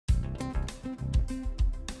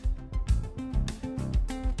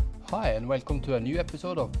Hi, and welcome to a new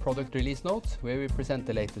episode of Product Release Notes, where we present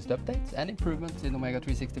the latest updates and improvements in Omega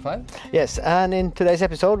 365. Yes, and in today's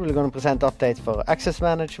episode, we're going to present updates for access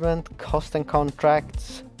management, cost and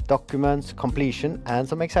contracts, documents, completion, and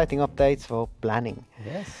some exciting updates for planning.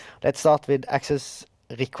 Yes. Let's start with access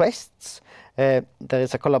requests. There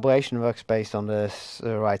is a collaboration workspace on the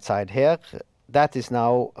right side here. That is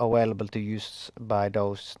now available to use by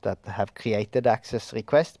those that have created access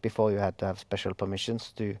requests. Before you had to have special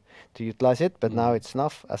permissions to utilize it, but now it's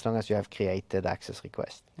enough as long as you have created access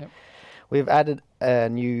request. Yep. We've added a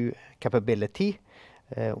new capability.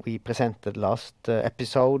 We presented last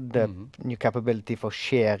episode the new capability for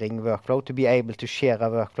sharing workflow, to be able to share a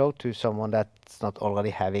workflow to someone that's not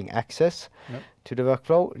already having access to the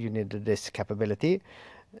workflow. You needed this capability.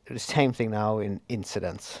 The same thing now in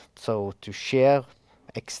incidents. So to share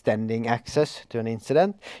extending access to an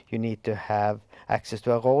incident, you need to have access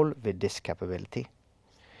to a role with this capability.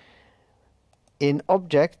 In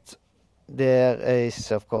objects, there is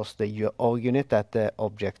of course the org unit that the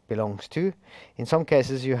object belongs to. In some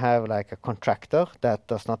cases you have like a contractor that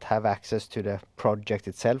does not have access to the project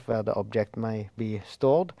itself where the object may be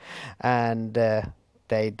stored, and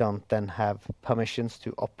they don't then have permissions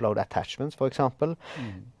to upload attachments, for example,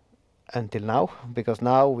 until now, because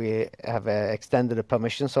now we have extended the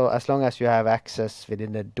permission. So as long as you have access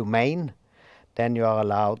within the domain, then you are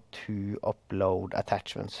allowed to upload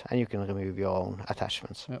attachments, and you can remove your own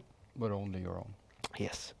attachments. Yep, but only your own.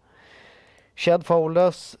 Yes. Shared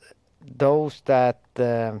folders, those that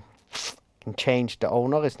can change the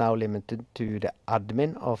owner, is now limited to the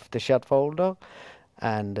admin of the shared folder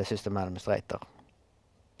and the system administrator.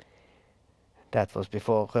 That was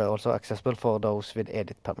before also accessible for those with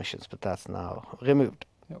edit permissions, but that's now removed.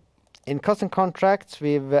 Yep. In cost and contracts,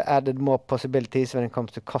 we've added more possibilities when it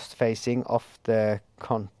comes to cost phasing of the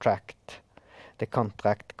contract. The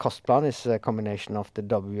contract cost plan is a combination of the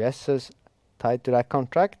WSs tied to that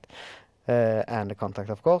contract and the contract,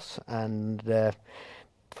 of course. And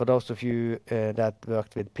for those of you that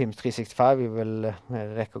worked with PIMS 365, you will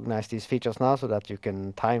recognize these features now, so that you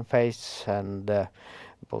can time phase, and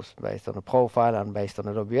both based on the profile and based on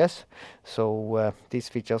the WS. So these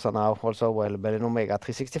features are now also available in Omega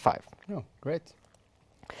 365. Oh, great.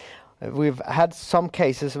 We've had some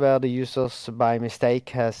cases where the users by mistake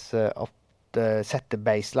has set the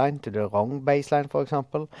baseline to the wrong baseline, for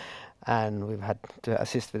example, and we've had to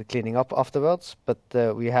assist with cleaning up afterwards. But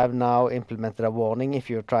we have now implemented a warning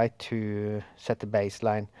if you try to set the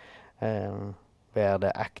baseline where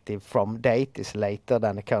the active from date is later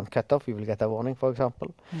than the current cutoff. You will get a warning, for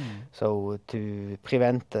example. So to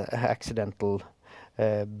prevent accidental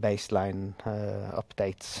baseline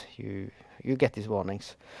updates, you get these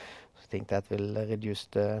warnings. I think that will reduce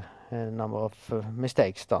the number of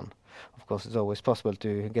mistakes done. Of course, it's always possible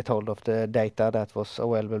to get hold of the data that was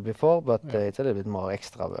available before, but it's a little bit more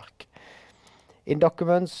extra work. In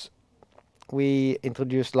documents, we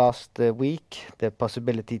introduced last week the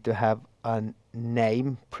possibility to have a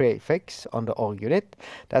name prefix on the org unit.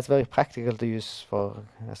 That's very practical to use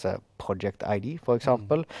as a project ID, for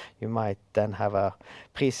example. You might then have a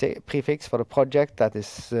prefix for the project that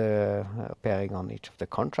is appearing on each of the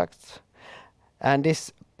contracts. And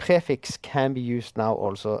this prefix can be used now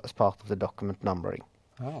also as part of the document numbering.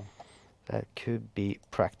 Oh. That could be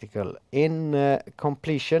practical. In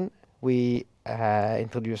completion, we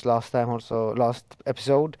introduced last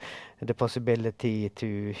episode, the possibility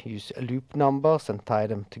to use loop numbers and tie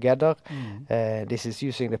them together. This is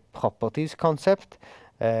using the properties concept,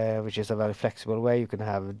 which is a very flexible way. You can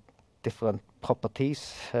have different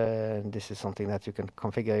properties. This is something that you can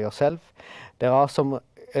configure yourself. There are some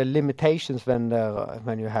limitations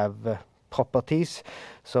when you have properties.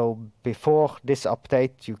 So before this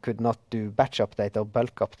update, you could not do batch update or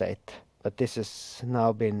bulk update. But this has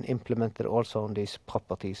now been implemented also on these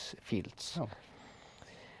properties fields. Oh.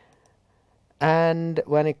 And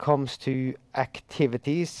when it comes to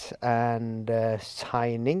activities and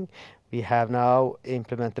signing, we have now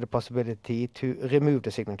implemented the possibility to remove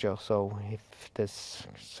the signature. So if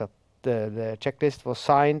the checklist was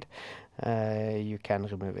signed, you can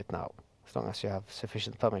remove it now, as long as you have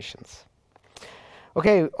sufficient permissions.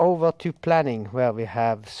 Okay, over to planning, where we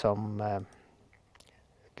have some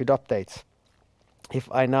good updates. If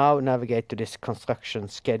I now navigate to this construction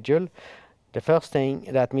schedule, the first thing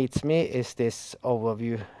that meets me is this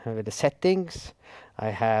overview with the settings. I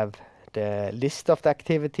have the list of the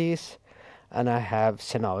activities, and I have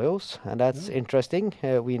scenarios, and that's interesting.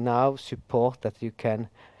 We now support that you can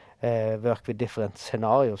work with different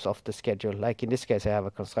scenarios of the schedule. Like in this case, I have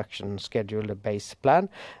a construction schedule, a base plan,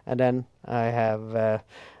 and then I have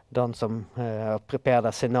done some prepared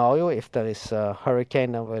a scenario. If there is a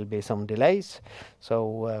hurricane, there will be some delays.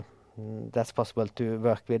 So that's possible to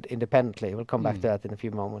work with independently. We'll come back to that in a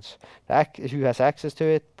few moments. Who has access to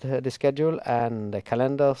it, the schedule, and the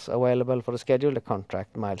calendars available for the schedule, the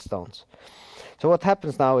contract milestones. So what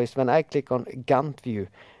happens now is when I click on Gantt view,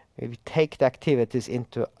 we take the activities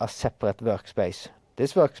into a separate workspace.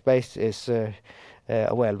 This workspace is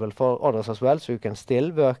available for others as well, so you can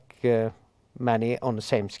still work many on the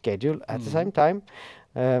same schedule at the same time,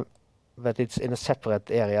 but it's in a separate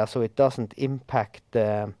area, so it doesn't impact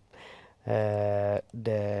the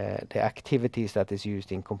activities that is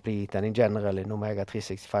used in Complete and in general in Omega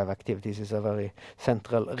 365 activities is a very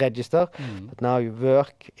central register. But now you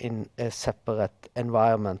work in a separate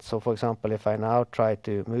environment. So for example, if I now try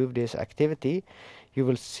to move this activity, you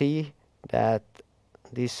will see that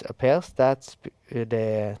this appears. That's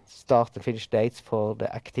the start and finish dates for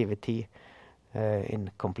the activity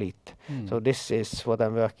in Complete. So this is what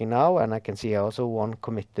I'm working now, and I can see also one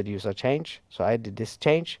committed user change. So I did this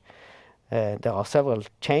change. There are several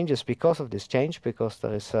changes because of this change, because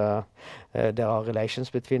there is there are relations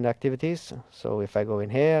between the activities. So if I go in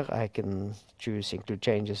here, I can choose include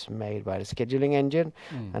changes made by the scheduling engine,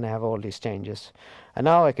 and I have all these changes. And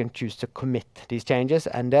now I can choose to commit these changes,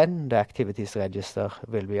 and then the activities register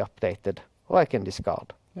will be updated, or I can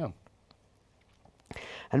discard. Yeah.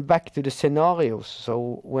 And back to the scenarios.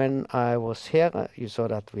 So when I was here, you saw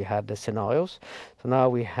that we had the scenarios. So now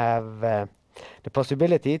we have the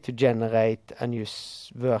possibility to generate a new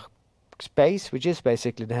workspace, which is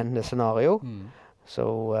basically then the scenario.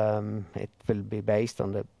 So it will be based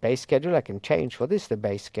on the base schedule. I can change what is the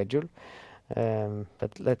base schedule.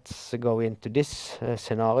 But let's go into this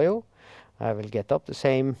scenario. I will get up the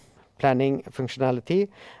same planning functionality,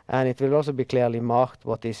 and it will also be clearly marked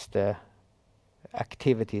what is the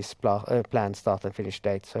activities plan start and finish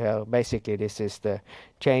date. So here basically this is the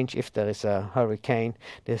change. If there is a hurricane,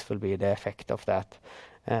 this will be the effect of that.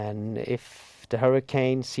 And if the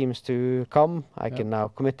hurricane seems to come, I can now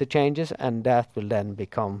commit the changes, and that will then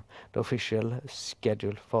become the official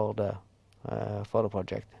schedule for the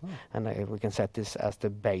project. And we can set this as the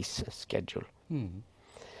base schedule.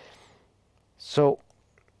 So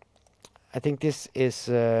I think this is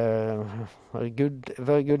very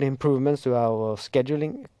good improvements to our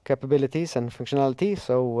scheduling capabilities and functionality.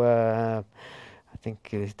 So I think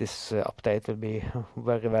this update will be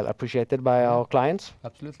very well appreciated by our clients.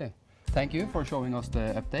 Absolutely. Thank you for showing us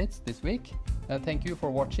the updates this week. Thank you for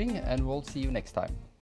watching, and we'll see you next time.